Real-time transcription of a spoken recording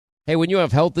Hey, when you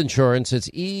have health insurance, it's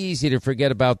easy to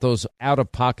forget about those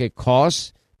out-of-pocket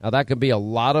costs. Now, that can be a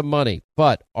lot of money,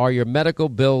 but are your medical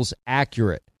bills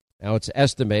accurate? Now, it's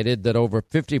estimated that over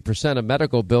 50% of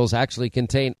medical bills actually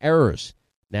contain errors.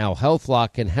 Now,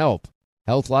 HealthLock can help.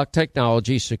 HealthLock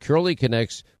technology securely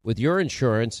connects with your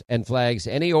insurance and flags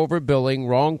any overbilling,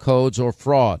 wrong codes, or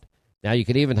fraud. Now, you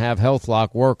can even have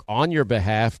HealthLock work on your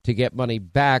behalf to get money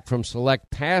back from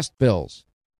select past bills.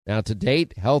 Now, to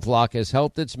date, HealthLock has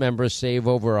helped its members save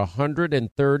over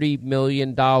 $130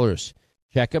 million.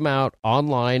 Check them out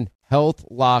online,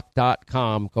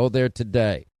 healthlock.com. Go there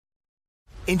today.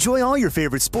 Enjoy all your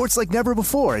favorite sports like never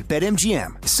before at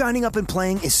BetMGM. Signing up and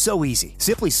playing is so easy.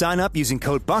 Simply sign up using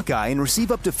code Buckeye and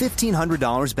receive up to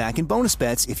 $1,500 back in bonus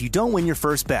bets if you don't win your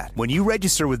first bet. When you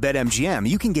register with BetMGM,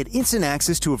 you can get instant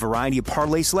access to a variety of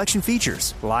parlay selection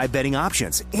features, live betting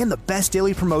options, and the best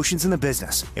daily promotions in the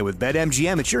business. And with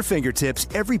BetMGM at your fingertips,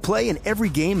 every play and every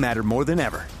game matter more than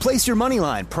ever. Place your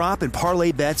moneyline, prop, and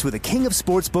parlay bets with the king of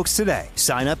sportsbooks today.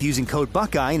 Sign up using code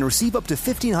Buckeye and receive up to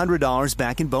 $1,500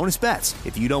 back in bonus bets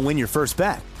if you don't win your first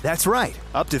bet. That's right,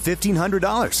 up to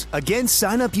 $1,500. Again,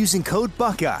 sign up using code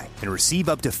Buckeye and receive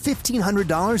up to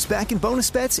 $1,500 back in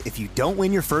bonus bets if you don't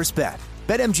win your first bet.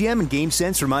 BetMGM and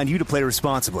GameSense remind you to play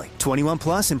responsibly. 21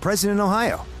 plus and present in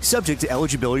Ohio. Subject to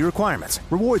eligibility requirements.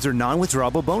 Rewards are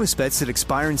non-withdrawable bonus bets that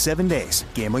expire in 7 days.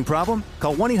 Gambling problem?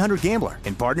 Call 1-800-GAMBLER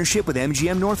in partnership with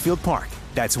MGM Northfield Park.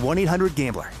 That's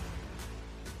 1-800-GAMBLER.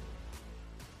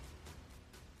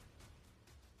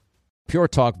 Pure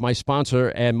Talk, my sponsor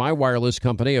and my wireless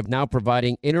company, of now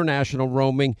providing international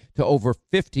roaming to over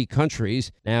 50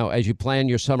 countries. Now, as you plan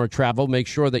your summer travel, make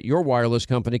sure that your wireless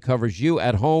company covers you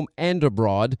at home and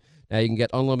abroad. Now, you can get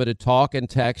unlimited talk and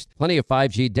text, plenty of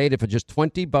 5G data for just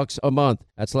 $20 a month.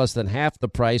 That's less than half the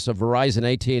price of Verizon,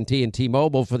 AT&T, and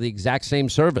T-Mobile for the exact same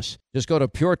service. Just go to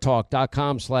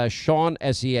puretalk.com/Sean,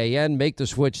 S-E-A-N. Make the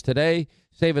switch today.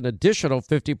 Save an additional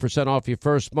 50% off your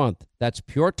first month. That's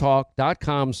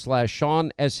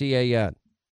puretalk.com/Sean, S-E-A-N.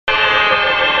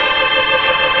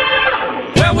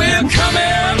 Well, we're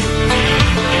coming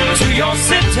to your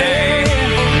city.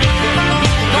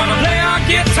 Gonna play our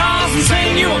guitars and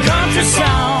sing you a country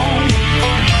song.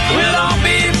 We'll all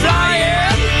be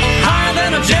flying higher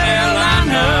than a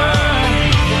jetliner.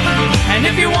 And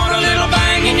if you want a little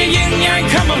bang in your yin-yang,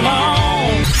 come along.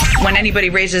 When anybody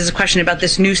raises a question about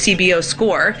this new CBO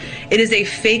score, it is a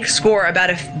fake score about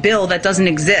a bill that doesn't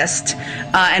exist,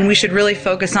 and we should really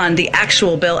focus on the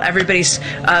actual bill everybody's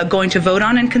going to vote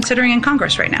on and considering in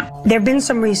Congress right now. There have been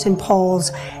some recent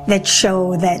polls that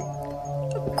show that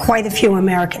quite a few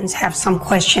Americans have some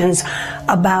questions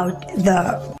about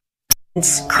the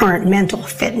current mental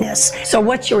fitness. So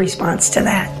what's your response to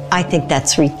that? I think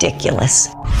that's ridiculous.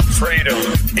 Freedom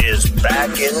is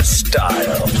back in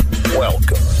style.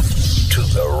 Welcome to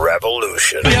the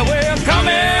revolution. Yeah, we're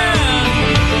coming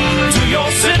to your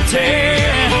city.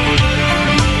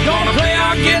 Gonna play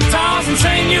our guitars and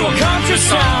sing you a country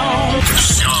song.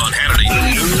 Sean Hannity.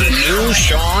 The new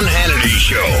Sean Hannity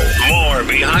Show. More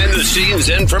behind-the-scenes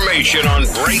information on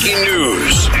breaking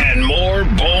news and more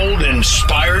bold,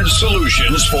 inspired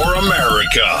solutions for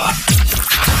America.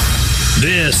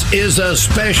 This is a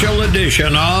special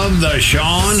edition of the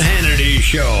Sean Hannity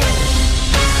Show.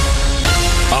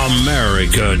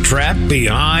 America trapped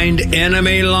behind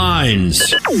enemy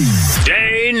lines.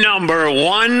 Day number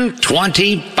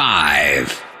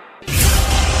 125.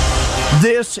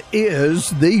 This is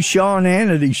the Sean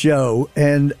Hannity Show,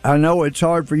 and I know it's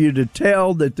hard for you to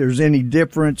tell that there's any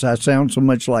difference. I sound so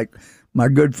much like my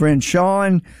good friend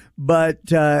Sean, but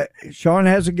Sean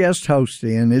has a guest host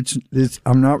in. It's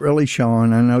I'm not really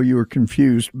Sean. I know you were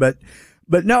confused, but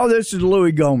no, this is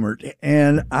Louie Gohmert,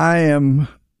 and I am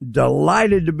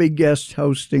delighted to be guest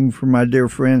hosting for my dear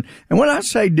friend. And when I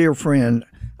say dear friend,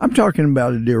 I'm talking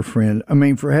about a dear friend. I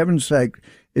mean, for heaven's sake,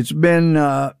 it's been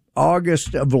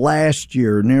August of last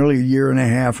year, nearly a year and a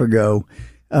half ago,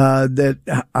 that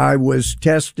I was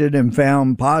tested and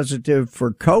found positive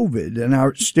for COVID. And I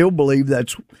still believe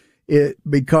that's it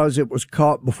because it was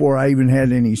caught before I even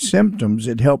had any symptoms.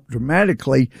 It helped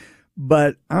dramatically.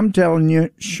 But I'm telling you,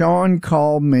 Sean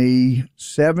called me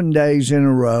 7 days in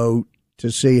a row to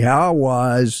see how I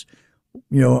was,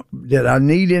 did I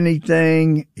need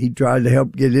anything? He tried to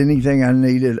help get anything I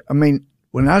needed. I mean,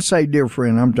 when I say dear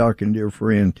friend, I'm talking dear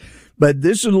friend. But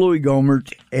this is Louie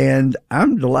Gohmert, and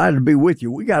I'm delighted to be with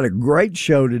you. We got a great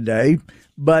show today,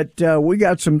 but we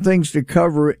got some things to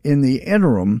cover in the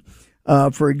interim.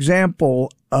 For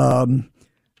example,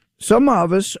 some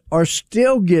of us are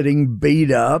still getting beat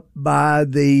up by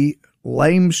the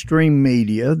lamestream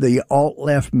media, the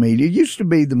alt-left media, used to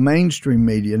be the mainstream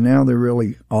media, now they're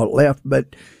really alt-left,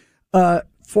 but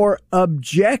for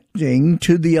objecting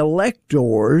to the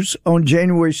electors on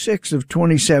January 6th of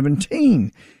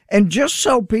 2017. And just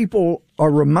so people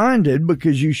are reminded,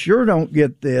 because you sure don't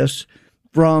get this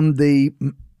from the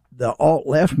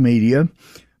alt-left media,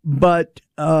 but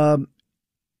on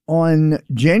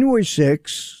January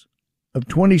 6th of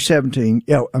 2017,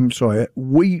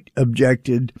 we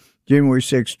objected January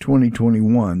 6th,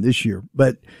 2021, this year.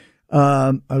 But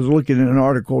I was looking at an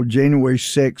article, January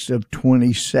 6th of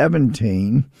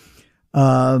 2017,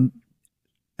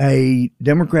 a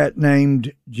Democrat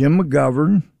named Jim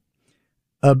McGovern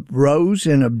rose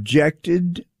and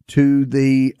objected to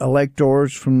the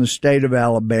electors from the state of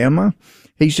Alabama.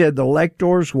 He said the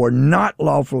electors were not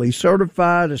lawfully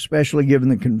certified, especially given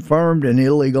the confirmed and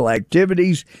illegal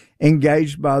activities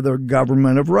engaged by the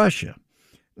government of Russia.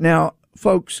 Now,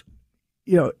 folks,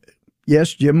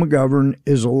 yes, Jim McGovern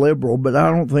is a liberal, but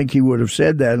I don't think he would have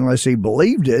said that unless he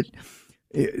believed it.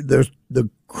 There's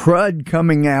the crud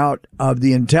coming out of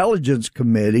the Intelligence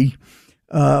Committee.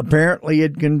 Apparently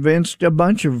it convinced a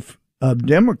bunch of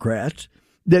Democrats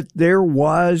that there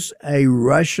was a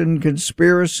Russian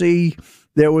conspiracy.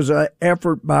 There was an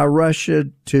effort by Russia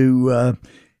to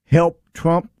help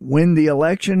Trump win the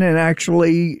election, and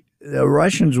actually the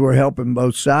Russians were helping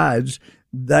both sides.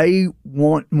 They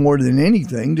want more than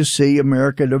anything to see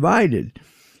America divided.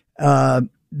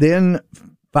 Then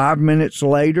 5 minutes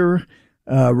later,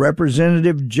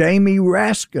 Representative Jamie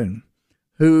Raskin,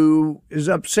 who is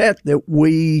upset that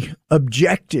we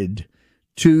objected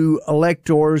to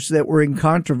electors that were in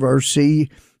controversy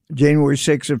January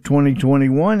 6th of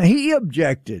 2021. He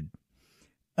objected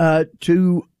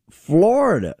to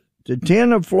Florida, to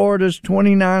 10 of Florida's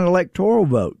 29 electoral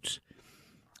votes.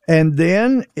 And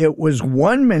then it was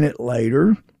 1 minute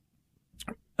later,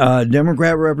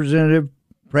 Democrat Representative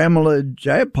Pramila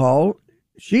Jayapal,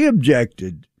 she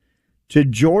objected to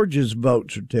Georgia's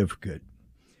vote certificate.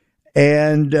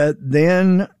 And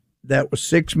then that was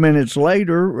 6 minutes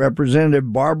later,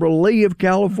 Representative Barbara Lee of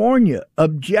California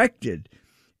objected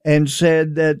and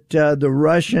said that the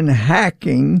Russian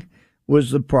hacking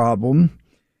was the problem.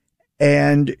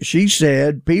 And she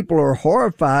said people are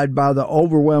horrified by the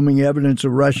overwhelming evidence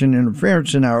of Russian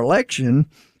interference in our election.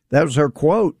 That was her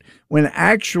quote, when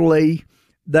actually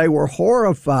they were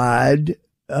horrified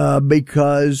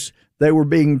because they were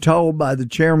being told by the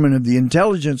chairman of the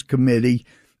Intelligence Committee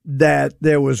that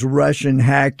there was Russian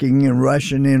hacking and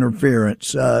Russian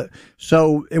interference.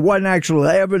 So it wasn't actual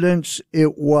evidence.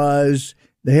 It was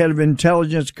the head of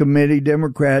Intelligence Committee,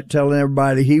 Democrat, telling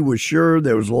everybody he was sure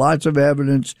there was lots of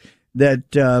evidence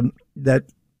that that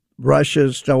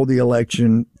Russia stole the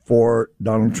election for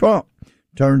Donald Trump.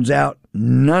 Turns out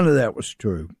none of that was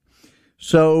true.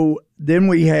 So then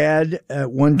we had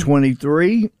at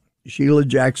 123, Sheila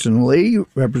Jackson Lee,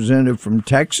 representative from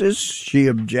Texas. She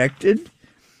objected.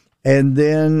 And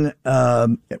then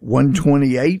at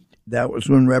 128, that was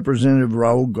when Representative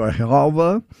Raul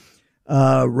Grijalva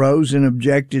rose and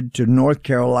objected to North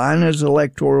Carolina's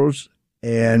electorals.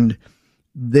 And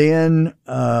then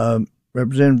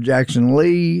Representative Jackson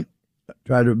Lee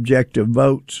tried to object to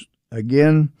votes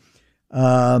again.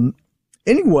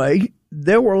 Anyway,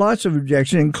 there were lots of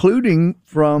objections, including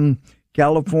from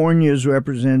California's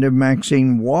Representative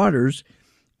Maxine Waters.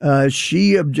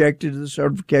 She objected to the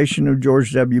certification of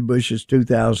George W. Bush's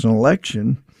 2000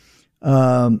 election.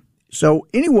 So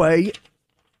anyway,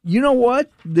 you know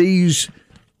what? These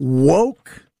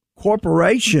woke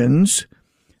corporations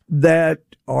that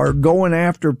are going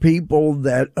after people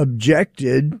that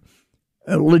objected,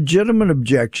 legitimate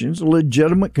objections,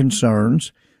 legitimate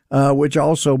concerns, which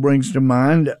also brings to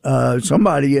mind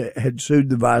somebody had sued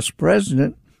the vice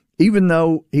president, even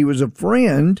though he was a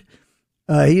friend.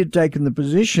 He had taken the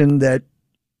position that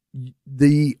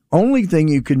the only thing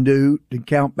you can do to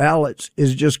count ballots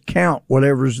is just count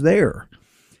whatever's there.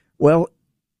 Well,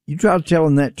 you try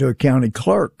telling that to a county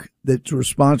clerk that's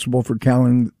responsible for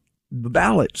counting the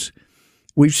ballots.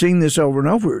 We've seen this over and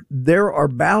over. There are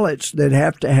ballots that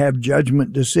have to have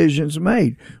judgment decisions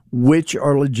made, which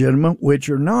are legitimate, which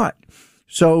are not.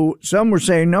 So some were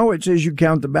saying, no, it says you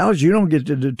count the ballots. You don't get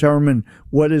to determine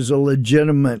what is a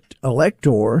legitimate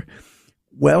elector.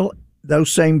 Well,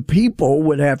 those same people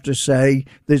would have to say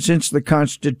that since the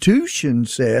Constitution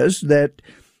says that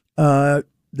the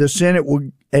Senate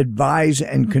will advise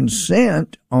and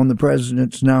consent on the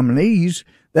president's nominees,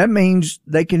 that means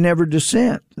they can never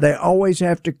dissent. They always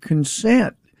have to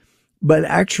consent. But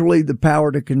actually, the power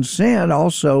to consent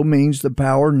also means the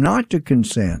power not to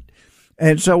consent.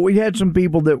 And so we had some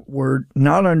people that were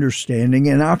not understanding,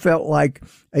 and I felt like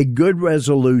a good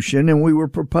resolution, and we were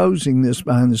proposing this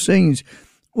behind the scenes.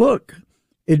 Look,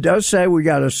 it does say we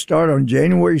got to start on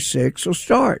January 6th, so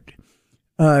start.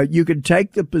 You could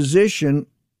take the position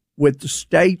with the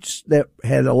states that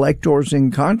had electors in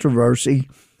controversy.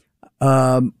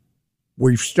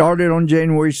 We've started on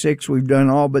January 6th. We've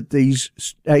done all but these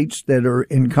states that are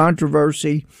in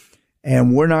controversy.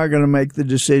 And we're not going to make the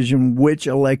decision which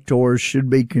electors should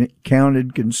be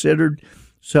counted, considered.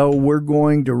 So we're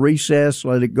going to recess,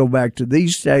 let it go back to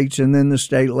these states, and then the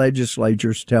state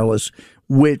legislatures tell us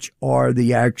which are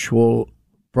the actual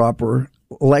proper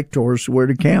electors we're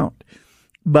to count.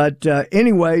 But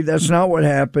anyway, that's not what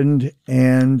happened.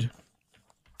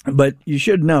 But you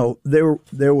should know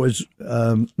there was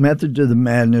method to the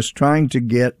madness trying to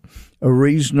get a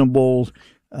reasonable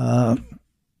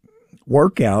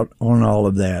workout on all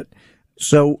of that.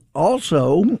 So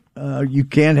also, you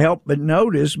can't help but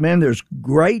notice, man, there's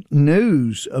great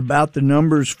news about the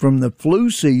numbers from the flu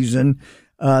season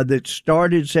that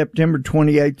started September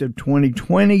 28th of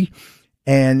 2020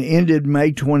 and ended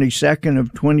May 22nd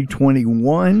of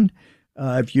 2021.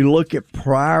 If you look at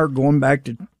prior, going back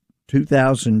to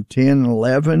 2010 and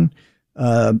 11,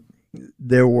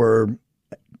 there were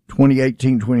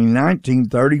 2018, 2019,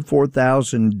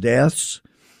 34,000 deaths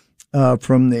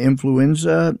from the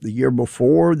influenza. The year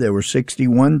before, there were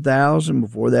 61,000.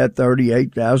 Before that,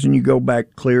 38,000. You go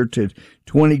back clear to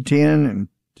 2010 and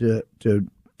to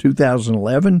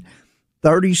 2011,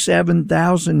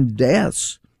 37,000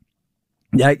 deaths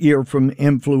that year from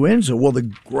influenza. Well,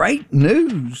 the great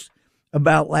news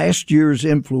about last year's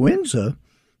influenza,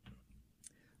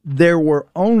 there were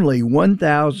only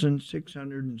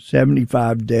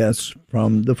 1,675 deaths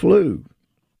from the flu.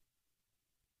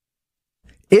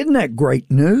 Isn't that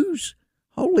great news?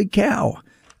 Holy cow.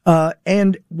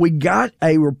 And we got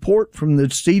a report from the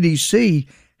CDC.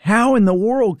 How in the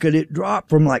world could it drop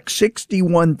from like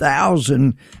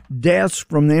 61,000 deaths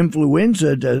from the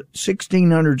influenza to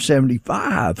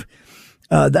 1,675?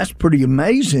 That's pretty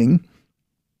amazing.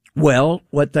 Well,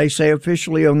 what they say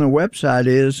officially on their website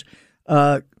is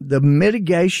the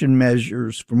mitigation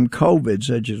measures from COVID,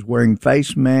 such as wearing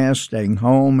face masks, staying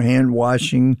home, hand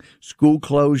washing, school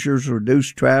closures,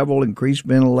 reduced travel, increased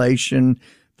ventilation,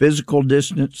 physical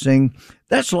distancing,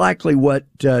 that's likely what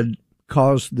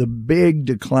caused the big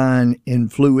decline in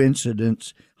flu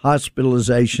incidents,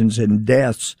 hospitalizations, and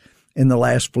deaths in the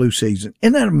last flu season.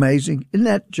 Isn't that amazing? Isn't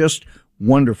that just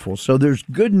wonderful? So there's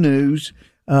good news.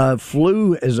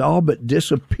 Flu has all but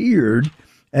disappeared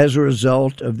as a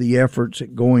result of the efforts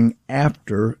at going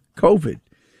after COVID.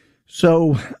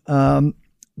 So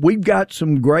we've got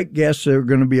some great guests that are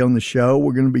going to be on the show.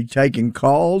 We're going to be taking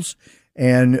calls,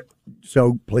 and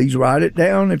so please write it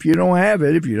down if you don't have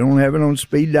it. If you don't have it on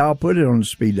speed dial, put it on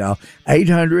speed dial.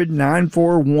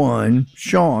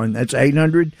 800-941-SEAN. That's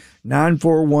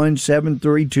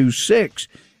 800-941-7326.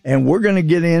 And we're going to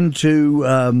get into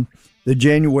the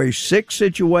January 6th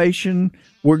situation.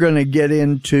 We're going to get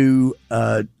into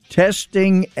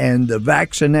testing and the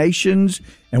vaccinations,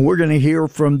 and we're going to hear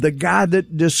from the guy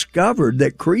that discovered,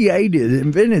 that created,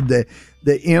 invented the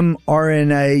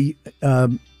mRNA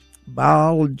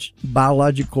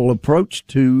biological approach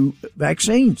to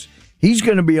vaccines. He's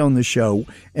going to be on the show,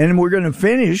 and we're going to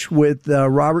finish with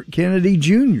Robert Kennedy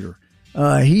Jr.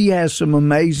 He has some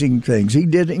amazing things. He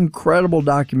did incredible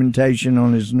documentation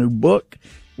on his new book.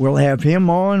 We'll have him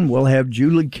on. We'll have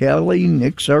Julie Kelly,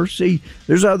 Nick Searcy.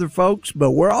 There's other folks,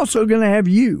 but we're also going to have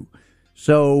you.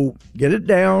 So get it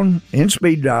down in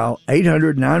speed dial,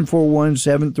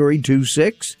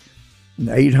 800-941-7326,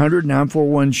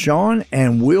 800-941-SEAN,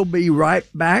 and we'll be right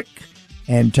back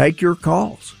and take your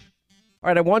calls. All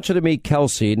right, I want you to meet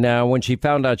Kelsey. Now, when she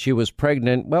found out she was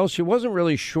pregnant, well, she wasn't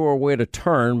really sure where to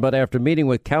turn, but after meeting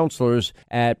with counselors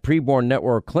at Preborn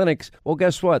Network Clinics, well,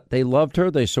 guess what? They loved her,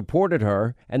 they supported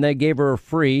her, and they gave her a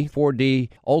free 4D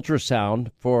ultrasound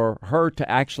for her to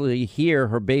actually hear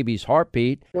her baby's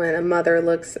heartbeat. When a mother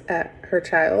looks at her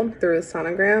child through a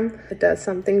sonogram, it does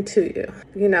something to you.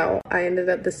 You know, I ended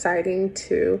up deciding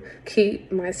to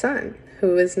keep my son,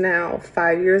 who is now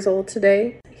 5 years old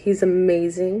today. He's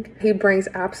amazing. He brings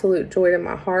absolute joy to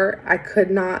my heart. I could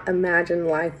not imagine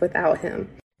life without him.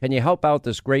 Can you help out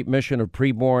this great mission of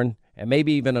Preborn? And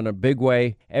maybe even in a big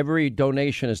way, every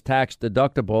donation is tax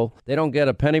deductible. They don't get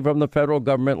a penny from the federal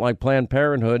government like Planned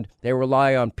Parenthood. They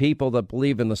rely on people that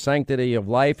believe in the sanctity of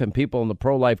life and people in the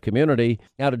pro-life community.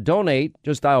 Now, to donate,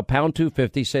 just dial pound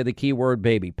 250, say the keyword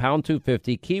baby, pound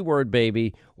 250, keyword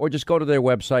baby, or just go to their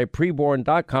website,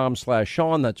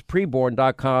 preborn.com/Sean. That's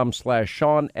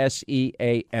preborn.com/Sean,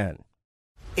 SEAN.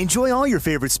 Enjoy all your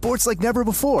favorite sports like never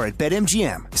before at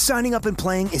BetMGM. Signing up and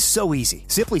playing is so easy.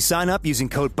 Simply sign up using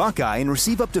code Buckeye and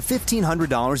receive up to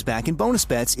 $1,500 back in bonus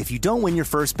bets if you don't win your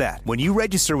first bet. When you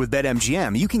register with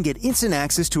BetMGM, you can get instant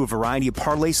access to a variety of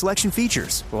parlay selection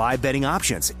features, live betting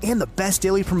options, and the best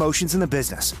daily promotions in the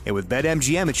business. And with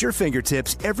BetMGM at your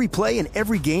fingertips, every play and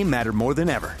every game matter more than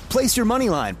ever. Place your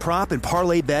moneyline, prop, and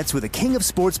parlay bets with the king of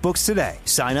sportsbooks today.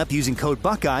 Sign up using code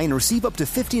Buckeye and receive up to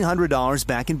 $1,500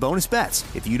 back in bonus bets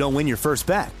if you don't win your first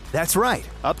bet. That's right,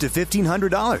 up to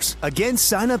 $1,500. Again,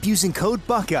 sign up using code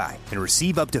Buckeye and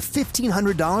receive up to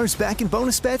 $1,500 back in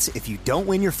bonus bets if you don't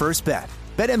win your first bet.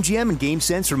 BetMGM and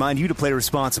GameSense remind you to play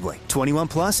responsibly. 21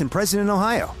 plus and present in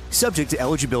Ohio. Subject to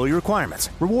eligibility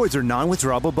requirements. Rewards are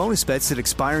non-withdrawable bonus bets that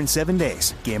expire in 7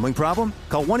 days. Gambling problem?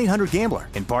 Call 1-800-GAMBLER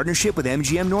in partnership with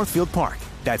MGM Northfield Park.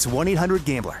 That's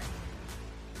 1-800-GAMBLER.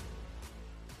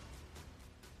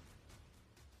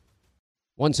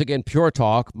 Once again, Pure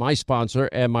Talk, my sponsor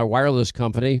and my wireless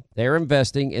company, they're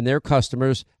investing in their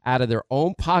customers out of their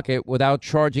own pocket without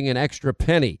charging an extra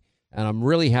penny. And I'm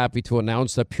really happy to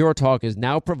announce that Pure Talk is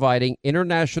now providing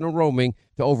international roaming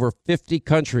to over 50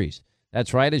 countries.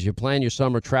 That's right. As you plan your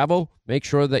summer travel, make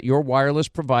sure that your wireless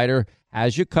provider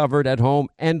has you covered at home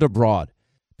and abroad.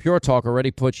 Pure Talk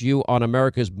already puts you on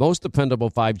America's most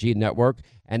dependable 5G network,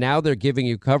 and now they're giving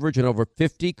you coverage in over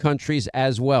 50 countries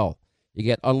as well. You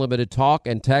get unlimited talk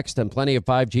and text and plenty of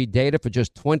 5G data for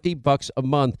just $20 a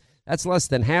month. That's less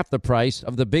than half the price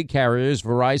of the big carriers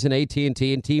Verizon,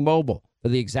 AT&T, and T-Mobile for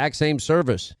the exact same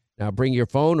service. Now bring your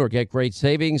phone or get great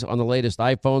savings on the latest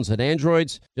iPhones and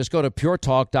Androids. Just go to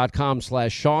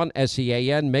puretalk.com/Sean,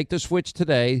 S-E-A-N. Make the switch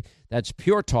today. That's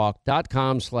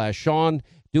puretalk.com/Sean.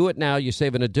 Do it now. You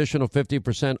save an additional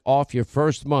 50% off your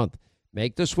first month.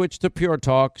 Make the switch to Pure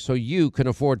Talk so you can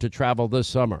afford to travel this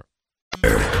summer.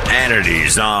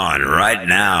 Hannity's on right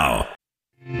now.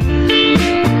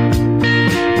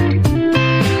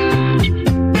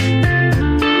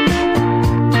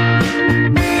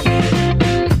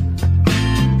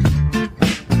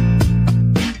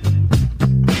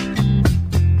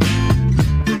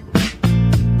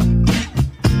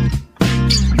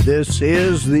 This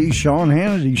is the Sean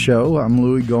Hannity Show. I'm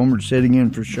Louie Gohmert sitting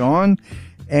in for Sean.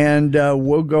 And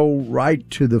we'll go right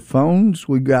to the phones.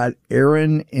 We've got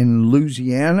Aaron in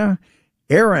Louisiana.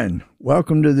 Aaron,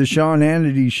 welcome to the Sean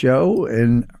Hannity Show,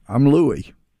 and I'm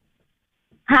Louie.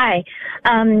 Hi.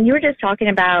 You were just talking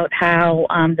about how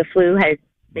the flu had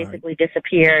basically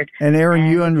disappeared. And Aaron,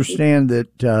 you understand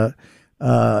that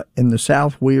in the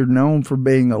South we are known for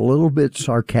being a little bit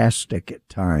sarcastic at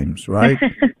times, right?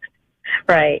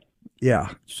 Right.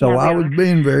 Yeah. So I was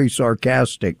being very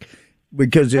sarcastic.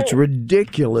 Because it's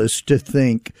ridiculous to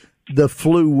think the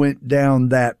flu went down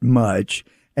that much.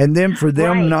 And then for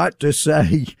them not to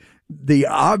say the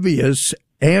obvious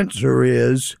answer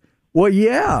is, well,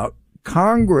 yeah,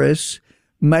 Congress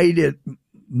made it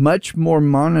much more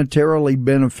monetarily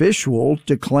beneficial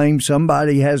to claim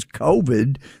somebody has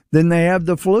COVID than they have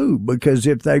the flu. Because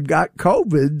if they've got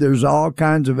COVID, there's all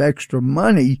kinds of extra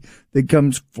money that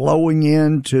comes flowing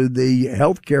into the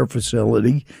healthcare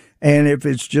facility. And if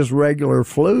it's just regular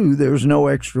flu, there's no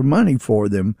extra money for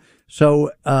them. So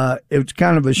it's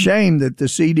kind of a shame that the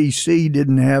CDC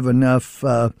didn't have enough,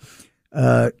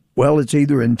 it's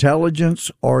either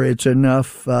intelligence or it's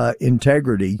enough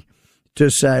integrity to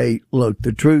say, look,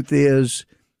 the truth is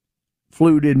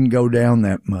flu didn't go down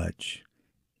that much.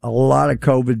 A lot of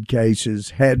COVID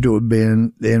cases had to have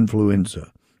been the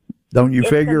influenza. Don't you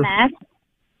figure?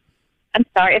 I'm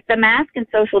sorry, if the mask and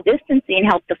social distancing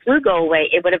helped the flu go away,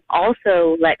 it would have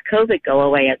also let COVID go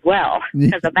away as well,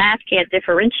 because a mask can't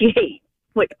differentiate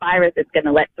which virus it's going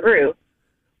to let through.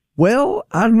 Well,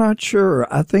 I'm not sure.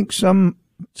 I think some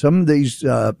of these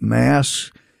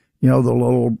masks, the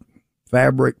little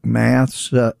fabric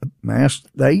masks,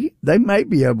 they may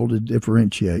be able to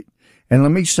differentiate. And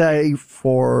let me say,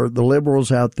 for the liberals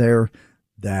out there,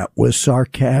 that was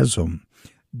sarcasm.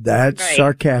 That's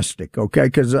sarcastic, okay?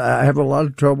 Because I have a lot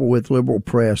of trouble with liberal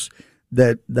press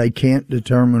that they can't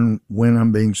determine when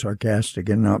I'm being sarcastic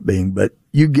and not being. But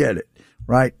you get it,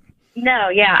 right? No,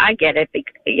 yeah, I get it.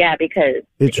 Because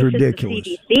it's ridiculous.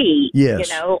 Just the CDC,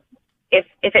 yes. If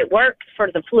it worked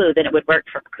for the flu, then it would work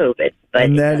for COVID. But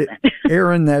and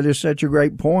Aaron, that is such a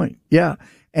great point. Yeah,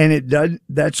 and it does.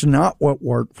 That's not what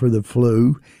worked for the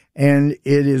flu, and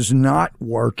it is not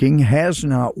working. Has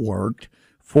not worked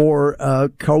for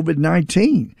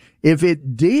COVID-19. If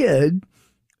it did,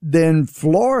 then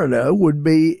Florida would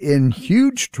be in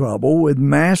huge trouble with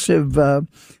massive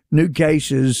new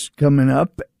cases coming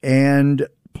up, and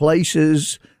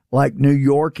places like New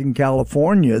York and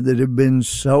California that have been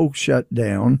so shut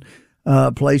down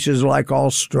places like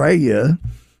Australia,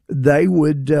 they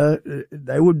would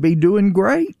be doing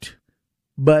great.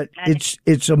 But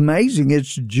it's amazing.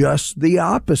 It's just the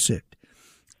opposite.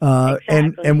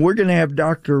 Exactly. And we're going to have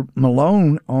Dr.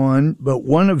 Malone on, but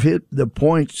one of the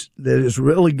points that has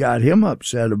really got him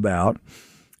upset about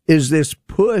is this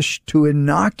push to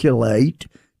inoculate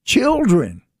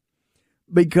children.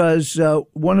 Because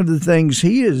one of the things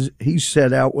he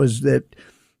set out was that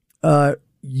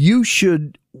you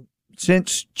should,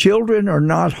 since children are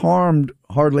not harmed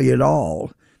hardly at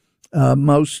all,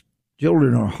 most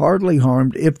children are hardly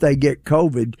harmed if they get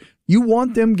COVID. You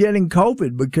want them getting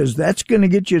COVID because that's going to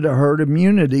get you to herd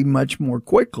immunity much more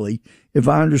quickly. If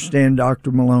I understand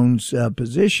Dr. Malone's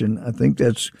position, I think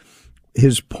that's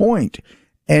his point.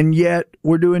 And yet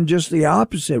we're doing just the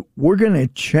opposite. We're going to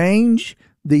change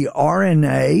the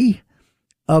RNA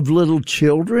of little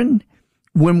children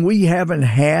when we haven't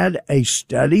had a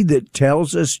study that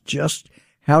tells us just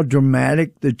how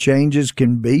dramatic the changes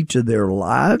can be to their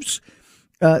lives.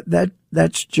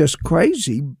 That's just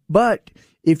crazy. But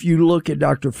if you look at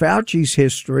Dr. Fauci's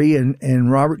history,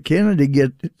 and Robert Kennedy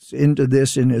gets into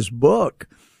this in his book,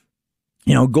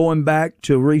 going back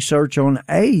to research on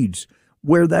AIDS,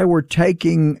 where they were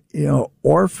taking,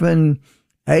 orphan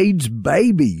AIDS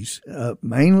babies,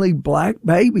 mainly black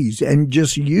babies, and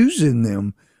just using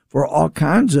them for all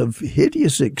kinds of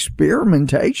hideous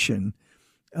experimentation.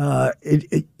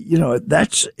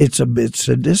 It's a bit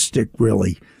sadistic,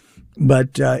 really.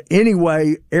 But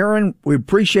anyway, Aaron, we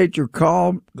appreciate your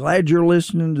call. Glad you're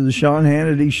listening to the Sean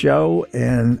Hannity Show,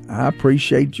 and I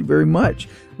appreciate you very much.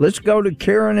 Let's go to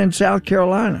Karen in South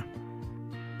Carolina.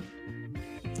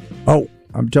 Oh,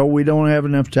 I'm told we don't have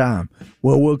enough time.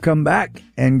 Well, we'll come back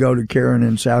and go to Karen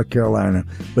in South Carolina.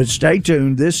 But stay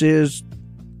tuned. This is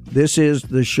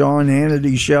the Sean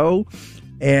Hannity Show.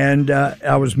 And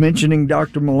I was mentioning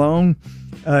Dr. Malone.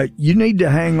 You need to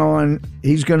hang on.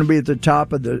 He's going to be at the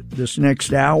top of this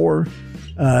next hour.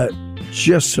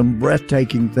 Just some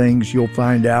breathtaking things you'll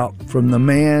find out from the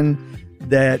man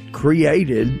that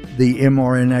created the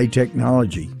mRNA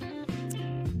technology.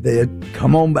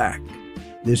 Come on back.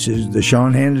 This is the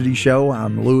Sean Hannity Show.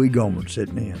 I'm Louie Gohmert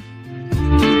sitting in.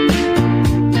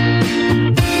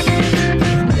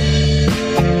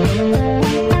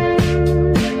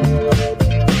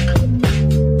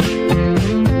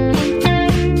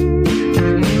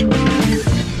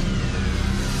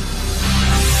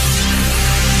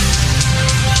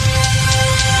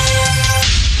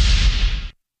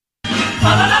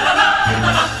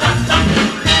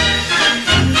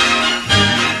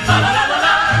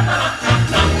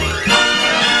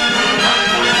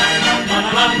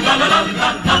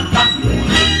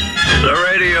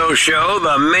 Show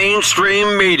the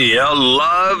mainstream media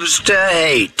loves to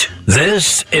hate.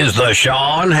 This is the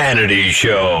Sean Hannity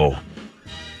Show.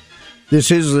 This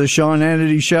is the Sean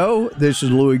Hannity Show. This is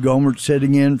Louie Gohmert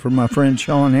sitting in for my friend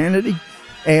Sean Hannity.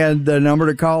 And the number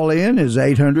to call in is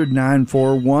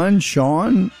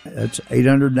 800-941-SEAN. That's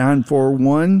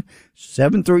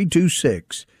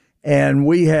 800-941-7326. And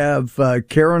we have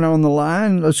Karen on the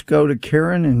line. Let's go to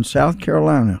Karen in South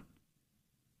Carolina.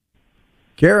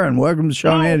 Karen, welcome to the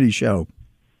Sean Hannity Show.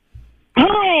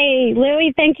 Hi,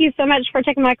 Louie. Thank you so much for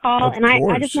taking my call. And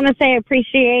I just want to say I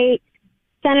appreciate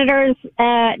senators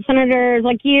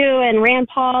like you and Rand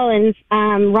Paul and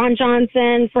Ron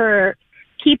Johnson for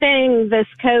keeping this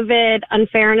COVID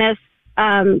unfairness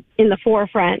in the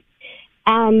forefront.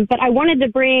 But I wanted to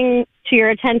bring to your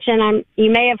attention,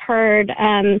 you may have heard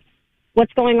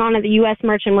what's going on at the U.S.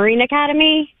 Merchant Marine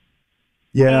Academy.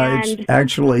 Yeah, it's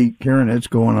actually, Karen, it's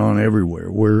going on everywhere.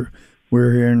 We're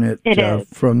hearing it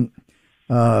from,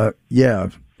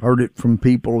 I've heard it from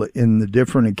people in the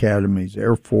different academies,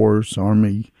 Air Force,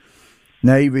 Army,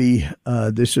 Navy.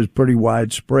 This is pretty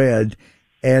widespread.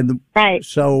 And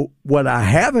so what I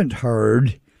haven't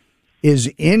heard is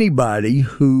anybody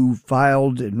who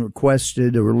filed and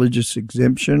requested a religious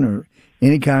exemption or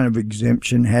any kind of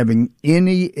exemption having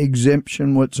any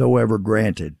exemption whatsoever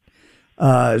granted.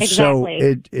 So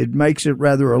it makes it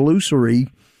rather illusory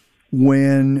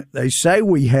when they say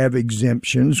we have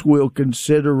exemptions, we'll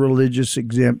consider religious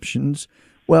exemptions.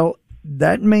 Well,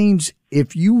 that means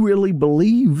if you really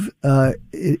believe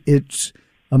it's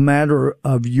a matter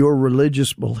of your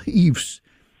religious beliefs,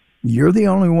 you're the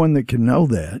only one that can know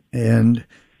that. And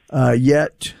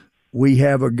yet we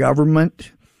have a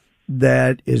government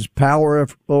that is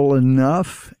powerful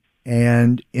enough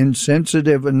and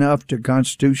insensitive enough to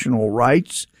constitutional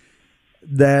rights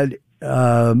that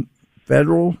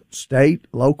federal, state,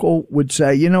 local would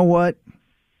say, you know what,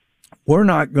 we're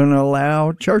not going to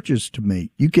allow churches to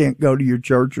meet. You can't go to your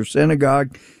church or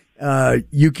synagogue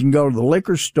you can go to the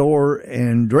liquor store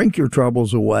and drink your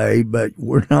troubles away, but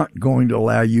we're not going to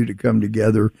allow you to come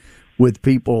together with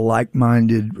people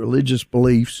like-minded religious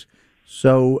beliefs.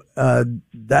 So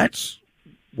that's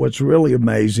what's really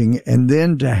amazing. And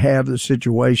then to have the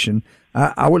situation,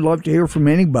 I would love to hear from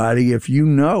anybody if you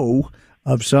know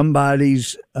of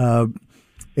somebody's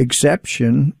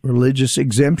exception, religious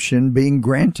exemption being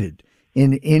granted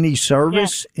in any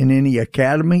service, in any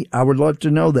academy. I would love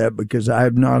to know that, because I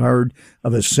have not heard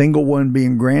of a single one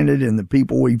being granted. And the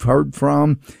people we've heard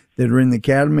from that are in the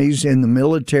academies, in the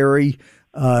military,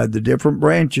 the different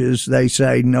branches, they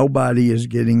say nobody is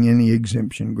getting any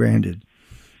exemption granted.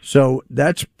 So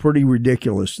that's pretty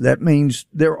ridiculous. That means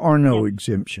there are no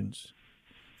exemptions.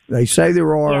 They say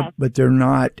there are, but they're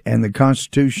not, and the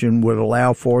Constitution would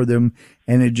allow for them,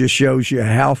 and it just shows you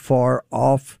how far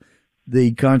off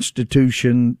the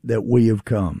Constitution that we have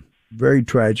come. Very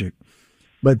tragic.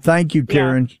 But thank you,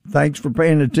 Karen. Yeah. Thanks for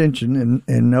paying attention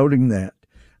and noting that.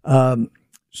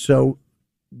 So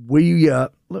we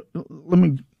let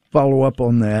me follow up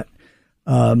on that.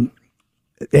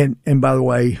 And by the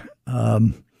way,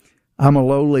 I'm a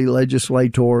lowly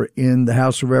legislator in the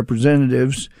House of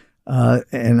Representatives,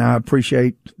 and I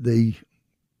appreciate the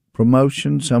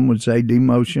promotion. Some would say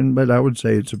demotion, but I would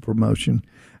say it's a promotion.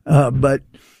 But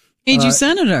made you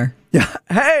senator. Yeah.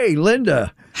 Hey,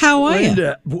 Linda. How are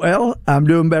you? Well, I'm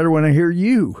doing better when I hear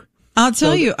you. I'll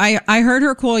tell you, I heard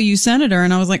her call you senator,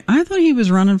 and I was like, I thought he was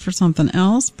running for something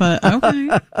else, but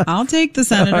okay, I'll take the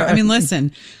senator. I mean,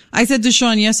 listen, I said to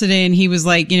Sean yesterday, and he was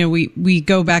like, we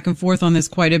go back and forth on this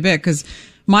quite a bit, because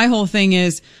my whole thing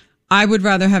is, I would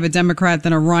rather have a Democrat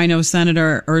than a rhino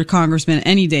senator or a congressman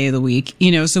any day of the week,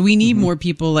 so we need more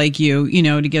people like you,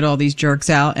 to get all these jerks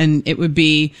out. And it would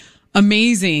be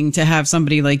amazing to have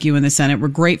somebody like you in the Senate. We're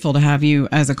grateful to have you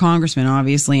as a congressman,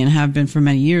 obviously, and have been for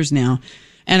many years now.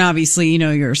 And obviously,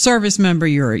 you're a service member,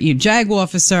 you're a JAG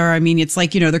officer. I mean, it's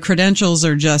like, the credentials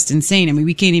are just insane. I mean,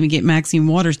 we can't even get Maxine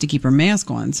Waters to keep her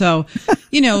mask on. So,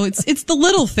 it's the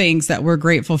little things that we're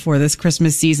grateful for this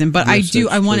Christmas season. But yes,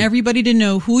 I want everybody to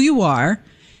know who you are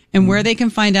and where they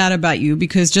can find out about you,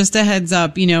 because just a heads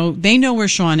up, they know where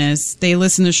Sean is. They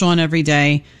listen to Sean every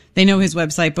day. They know his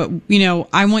website. But,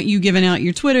 I want you giving out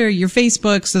your Twitter, your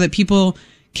Facebook, so that people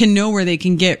can know where they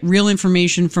can get real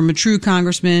information from a true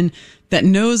congressman that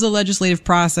knows the legislative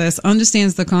process,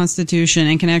 understands the Constitution,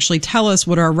 and can actually tell us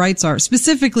what our rights are,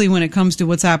 specifically when it comes to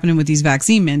what's happening with these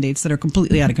vaccine mandates that are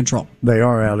completely out of control. They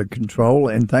are out of control,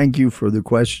 and thank you for the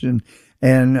question.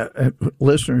 And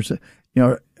listeners,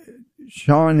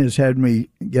 Sean has had me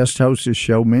guest host his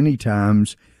show many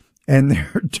times, and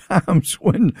there are times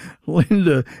when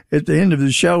Linda, at the end of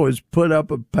the show, has put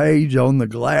up a page on the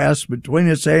glass between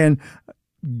us saying,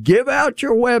 give out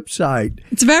your website.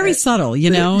 It's very subtle,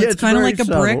 it's kind of like a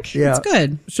brick. Yeah. It's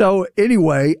good. So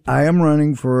anyway, I am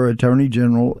running for Attorney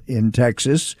General in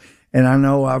Texas, and I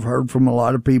know I've heard from a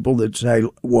lot of people that say,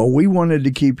 well, we wanted to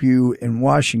keep you in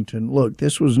Washington. Look,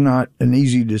 this was not an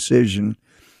easy decision,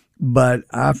 but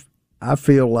I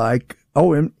feel like,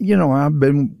 I've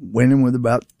been winning with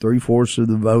about 3/4 of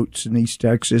the votes in East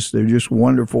Texas. They're just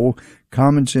wonderful,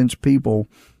 common sense people.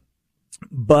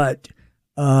 But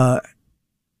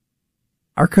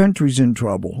our country's in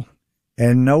trouble,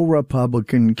 and no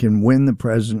Republican can win the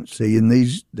presidency in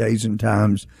these days and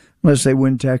times unless they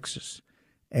win Texas.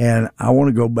 And I want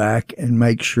to go back and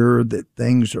make sure that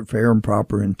things are fair and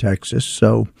proper in Texas.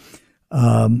 So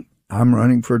I'm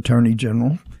running for Attorney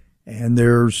General, and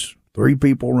there's 3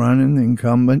 people running, the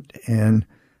incumbent and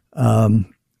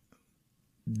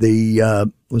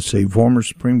former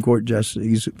Supreme Court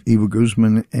Justice Eva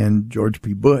Guzman and George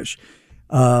P. Bush.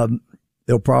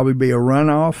 There'll probably be a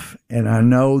runoff, and I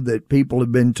know that people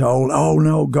have been told, oh,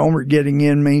 no, Gohmert getting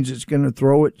in means it's going to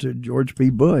throw it to George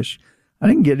P. Bush. I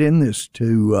didn't get in this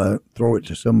to throw it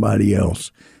to somebody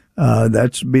else.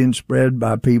 That's being spread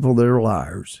by people that are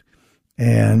liars,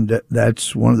 and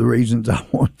that's one of the reasons I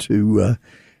want to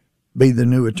be the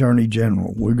new Attorney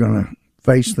General. We're going to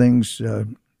face things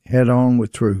head on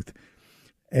with truth.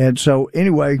 And so,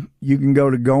 anyway, you can go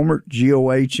to Gohmert,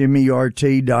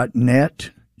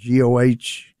 GOHMERT.net.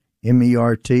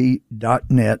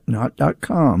 GOHMERT.net, not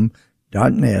 .com,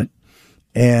 .net.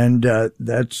 And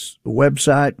that's the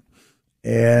website.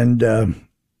 And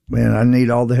man, I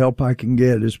need all the help I can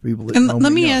get as people that know me.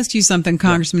 Let me ask you something,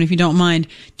 Congressman, if you don't mind.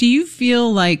 Do you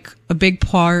feel like a big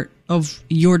part of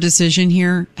your decision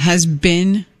here has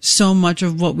been so much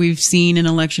of what we've seen in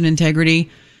election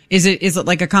integrity? Is it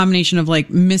like a combination of like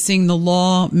missing the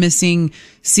law, seeing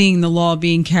the law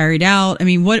being carried out? I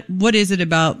mean, what is it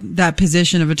about that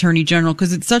position of Attorney General?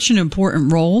 Because it's such an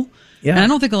important role. And I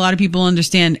don't think a lot of people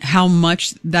understand how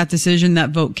much that decision, that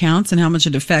vote counts and how much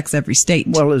it affects every state.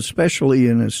 Well, especially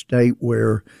in a state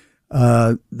where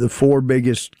the 4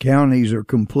 biggest counties are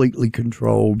completely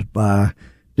controlled by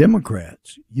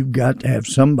Democrats. You've got to have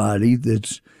somebody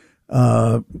that's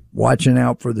watching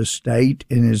out for the state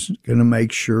and is going to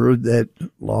make sure that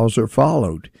laws are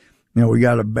followed. We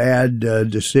got a bad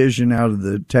decision out of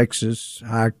the Texas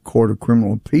High Court of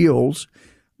Criminal Appeals,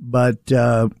 but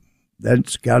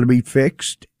that's got to be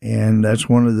fixed, and that's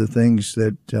one of the things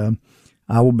that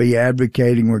I will be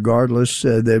advocating regardless,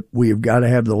 that we have got to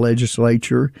have the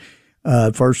legislature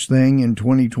first thing in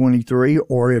 2023,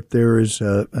 or if there is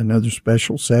another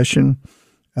special session,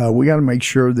 we got to make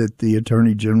sure that the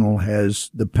Attorney General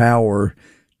has the power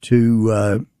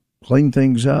to clean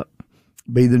things up,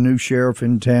 be the new sheriff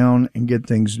in town, and get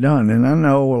things done. And I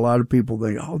know a lot of people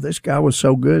think, oh, this guy was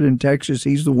so good in Texas.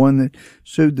 He's the one that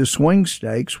sued the swing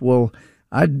states. Well,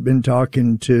 I'd been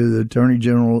talking to the Attorney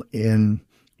General in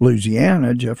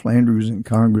Louisiana. Jeff Landry was in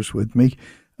Congress with me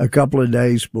a couple of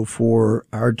days before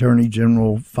our Attorney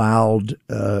General filed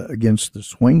against the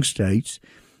swing states.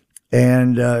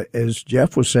 And as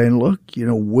Jeff was saying, look,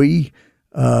 we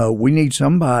need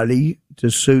somebody to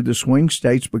sue the swing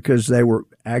states because they were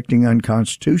acting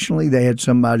unconstitutionally. They had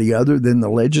somebody other than the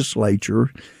legislature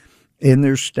in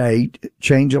their state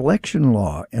change election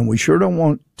law. And we sure don't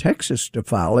want Texas to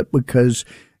file it because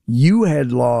you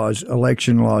had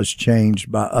election laws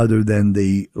changed by other than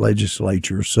the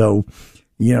legislature. So,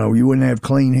 you wouldn't have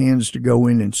clean hands to go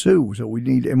in and sue. So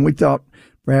we thought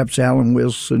perhaps Alan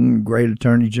Wilson, great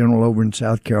Attorney General over in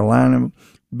South Carolina,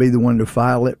 would be the one to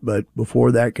file it. But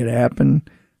before that could happen,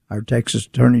 our Texas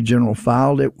Attorney General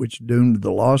filed it, which doomed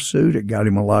the lawsuit. It got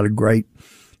him a lot of great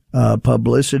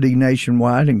publicity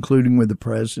nationwide, including with the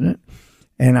president.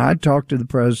 And I talked to the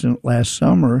president last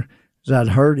summer as I'd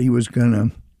heard he was going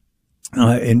to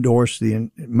might endorse the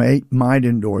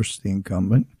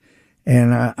incumbent.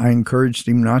 And I encouraged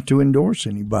him not to endorse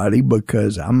anybody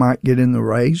because I might get in the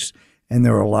race. And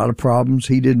there are a lot of problems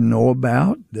he didn't know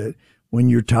about, that when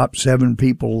your top 7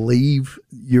 people leave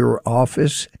your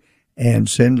office and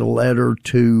send a letter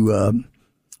to,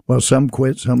 some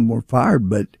quit, some were fired,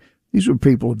 but these were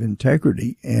people of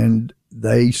integrity. And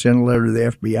they sent a letter to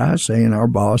the FBI saying our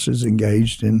boss is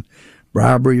engaged in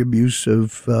bribery, abuse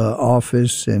of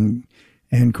office, and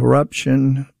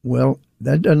corruption. Well,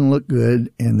 that doesn't look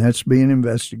good, and that's being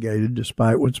investigated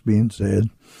despite what's being said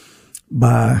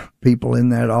by people in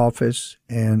that office,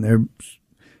 and they're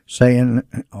saying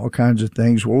all kinds of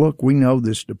things. Well, look, we know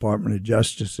this Department of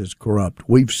Justice is corrupt.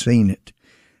 We've seen it.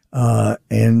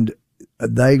 And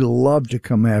they love to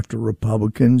come after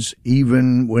Republicans,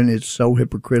 even when it's so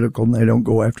hypocritical and they don't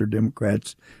go after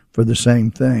Democrats for the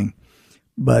same thing.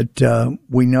 But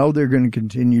we know they're going to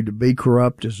continue to be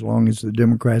corrupt as long as the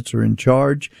Democrats are in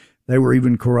charge. They were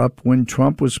even corrupt when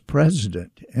Trump was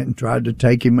president and tried to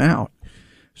take him out.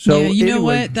 So yeah, you know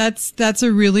what? That's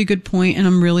a really good point, and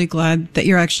I'm really glad that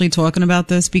you're actually talking about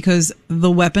this, because the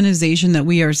weaponization that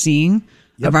we are seeing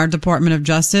of our Department of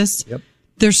Justice,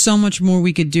 there's so much more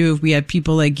we could do if we had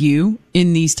people like you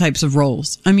in these types of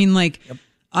roles. I mean,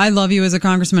 I love you as a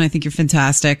congressman. I think you're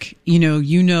fantastic. You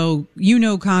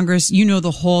know Congress. You know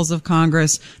the halls of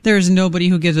Congress. There is nobody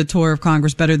who gives a tour of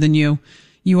Congress better than you.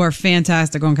 You are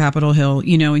fantastic on Capitol Hill,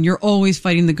 and you're always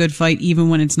fighting the good fight, even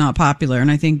when it's not popular. And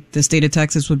I think the state of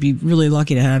Texas would be really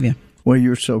lucky to have you. Well,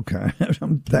 you're so kind.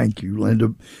 Thank you,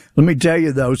 Linda. Let me tell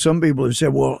you, though, some people have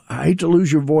said, well, I hate to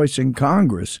lose your voice in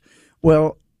Congress.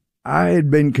 Well, I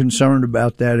had been concerned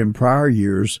about that in prior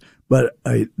years, but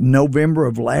November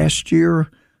of last year,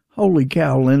 holy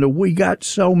cow, Linda, we got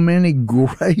so many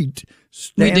great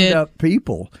stand-up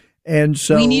people. And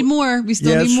so we need more. We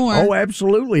still need more. Oh,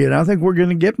 absolutely. And I think we're going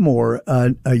to get more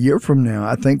a year from now.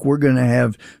 I think we're going to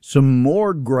have some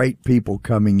more great people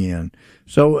coming in.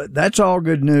 So that's all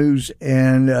good news.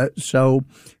 And so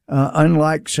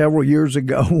unlike several years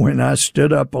ago when I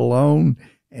stood up alone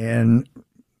and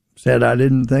said I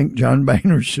didn't think John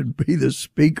Boehner should be the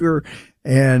speaker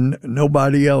and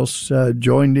nobody else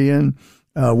joined in,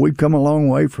 we've come a long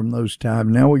way from those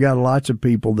times. Now we got lots of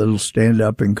people that'll stand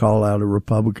up and call out a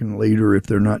Republican leader if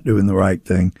they're not doing the right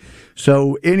thing.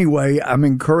 So anyway, I'm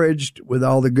encouraged with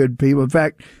all the good people. In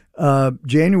fact,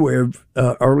 January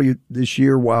of early this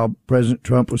year, while President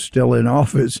Trump was still in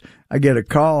office, I get a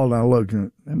call and I looked,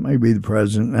 and that may be the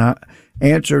president. And I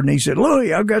answered, and he said,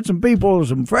 Louie, I've got some people,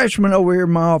 some freshmen over here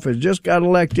in my office, just got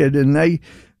elected, and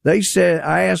they said,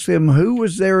 I asked them who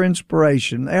was their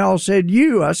inspiration. They all said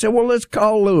you. I said, well, let's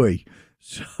call Louie.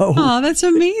 So, oh, that's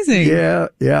amazing. Yeah.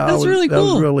 That's really cool.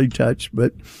 I was really touched.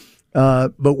 But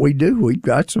But we've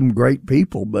got some great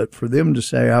people. But for them to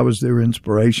say I was their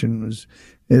inspiration was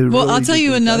well. I'll tell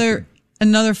you another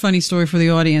funny story for the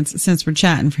audience since we're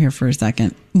chatting here for a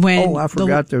second. I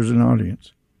forgot there's an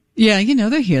audience. Yeah,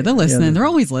 they're here. They're listening. Yeah, they're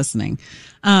always listening.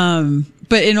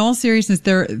 But in all seriousness,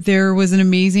 there was an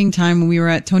amazing time when we were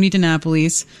at Tony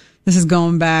DiNapoli's. This is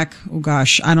going back,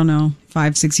 I don't know,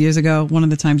 5-6 years ago. One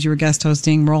of the times you were guest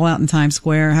hosting. We're all out in Times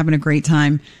Square having a great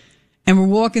time. And we're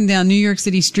walking down New York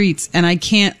City streets. And I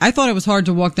thought it was hard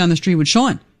to walk down the street with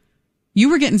Sean. You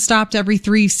were getting stopped every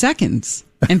 3 seconds.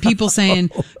 And people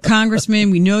saying, Congressman,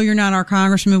 we know you're not our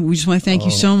congressman. But we just want to thank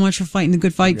you so much for fighting the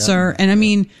good fight, sir. And I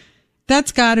mean,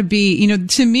 that's got to be,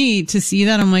 to me, to see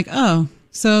that, I'm like, oh,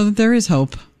 so there is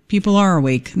hope. People are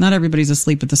awake. Not everybody's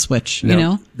asleep at the switch,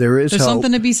 There's hope.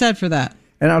 Something to be said for that.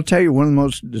 And I'll tell you, one of the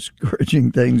most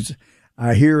discouraging things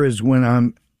I hear is when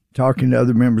I'm talking to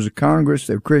other members of Congress,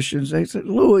 they're Christians, they say,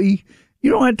 Louie,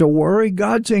 you don't have to worry.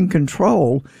 God's in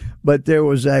control. But there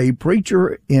was a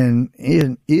preacher in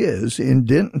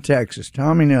Denton, Texas,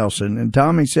 Tommy Nelson. And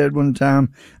Tommy said one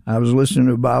time, I was listening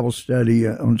to a Bible study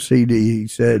on CD. He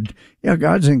said, yeah,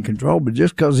 God's in control, but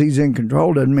just because he's in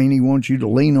control doesn't mean he wants you to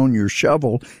lean on your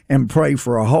shovel and pray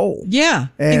for a hole. Yeah,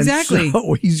 and exactly.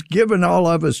 So he's given all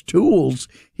of us tools.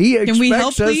 He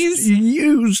expects us to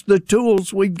use the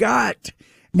tools we've got.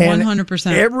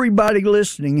 100%. Everybody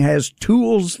listening has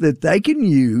tools that they can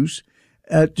use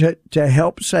to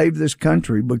help save this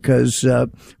country, because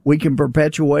we can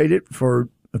perpetuate it for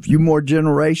a few more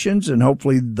generations, and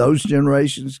hopefully those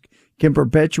generations can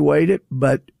perpetuate it.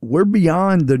 But we're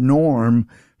beyond the norm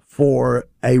for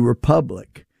a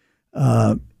republic.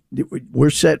 We're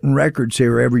setting records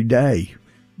here every day,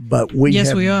 but we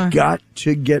have got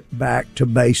to get back to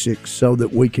basics so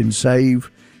that we can save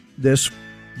this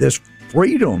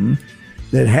freedom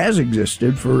that has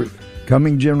existed for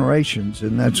coming generations,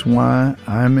 and that's why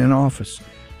I'm in office.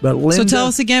 But Linda, so tell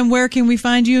us again, where can we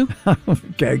find you?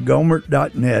 Okay,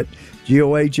 Gohmert.net,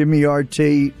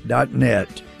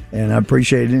 Gohmert.net, and I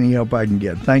appreciate any help I can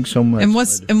get. Thanks so much. And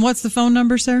what's the phone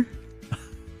number, sir?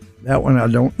 That one I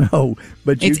don't know,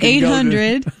 but it's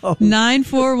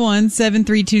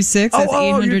 800-941-7326. That's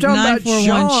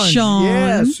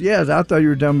 800-941-SEAN. Yes. I thought you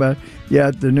were talking about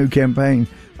the new campaign.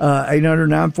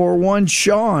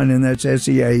 800-941-SEAN, and that's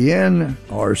SEAN,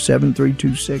 or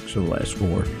 7326 for the last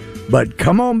 4. But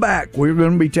come on back. We're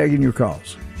going to be taking your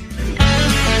calls.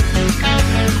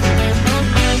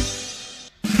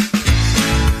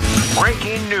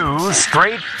 Breaking news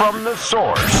straight from the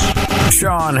source.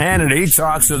 Sean Hannity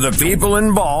talks to the people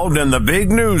involved in the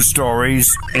big news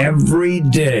stories every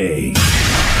day.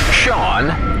 Sean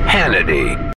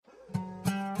Hannity.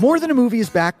 More Than a Movie is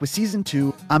back with Season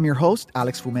 2. I'm your host,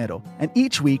 Alex Fumero, and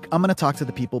each week I'm going to talk to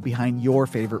the people behind your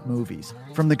favorite movies.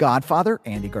 From The Godfather,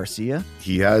 Andy Garcia.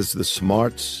 He has the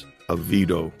smarts of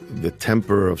Vito, the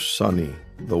temper of Sonny,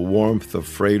 the warmth of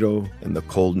Fredo, and the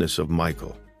coldness of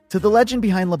Michael. To the legend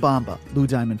behind La Bamba, Lou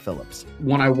Diamond Phillips.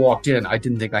 When I walked in, I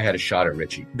didn't think I had a shot at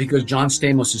Richie because John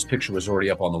Stamos' picture was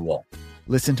already up on the wall.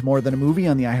 Listen to More Than a Movie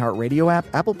on the iHeartRadio app,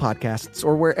 Apple Podcasts,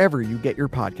 or wherever you get your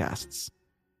podcasts.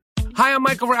 Hi, I'm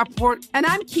Michael Rappaport. And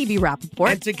I'm Kibi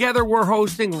Rappaport. And together we're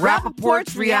hosting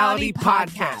Rappaport's Reality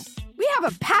Podcast. We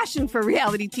have a passion for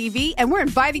reality TV, and we're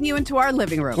inviting you into our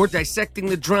living room. We're dissecting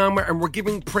the drama, and we're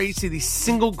giving praise to the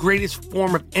single greatest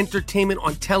form of entertainment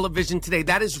on television today.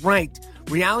 That is right.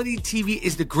 Reality TV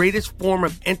is the greatest form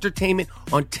of entertainment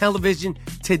on television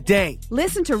today.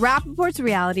 Listen to Rappaport's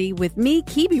Reality with me,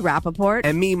 Kibi Rappaport.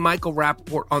 And me, Michael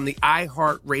Rappaport, on the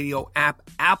iHeartRadio app,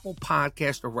 Apple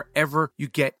Podcast, or wherever you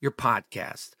get your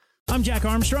podcast. I'm Jack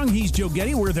Armstrong. He's Joe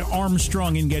Getty. We're the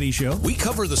Armstrong and Getty Show. We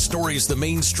cover the stories the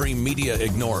mainstream media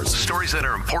ignores. The stories that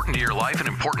are important to your life and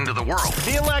important to the world.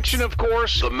 The election, of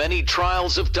course. The many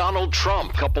trials of Donald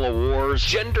Trump. Couple of wars.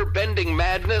 Gender-bending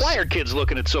madness. Why are kids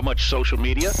looking at so much social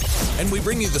media? And we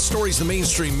bring you the stories the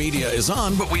mainstream media is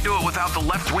on, but we do it without the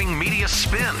left-wing media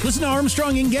spin. Listen to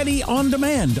Armstrong and Getty on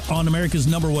demand on America's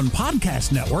 #1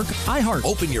 podcast network, iHeart.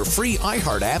 Open your free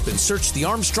iHeart app and search The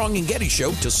Armstrong and Getty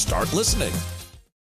Show to start listening.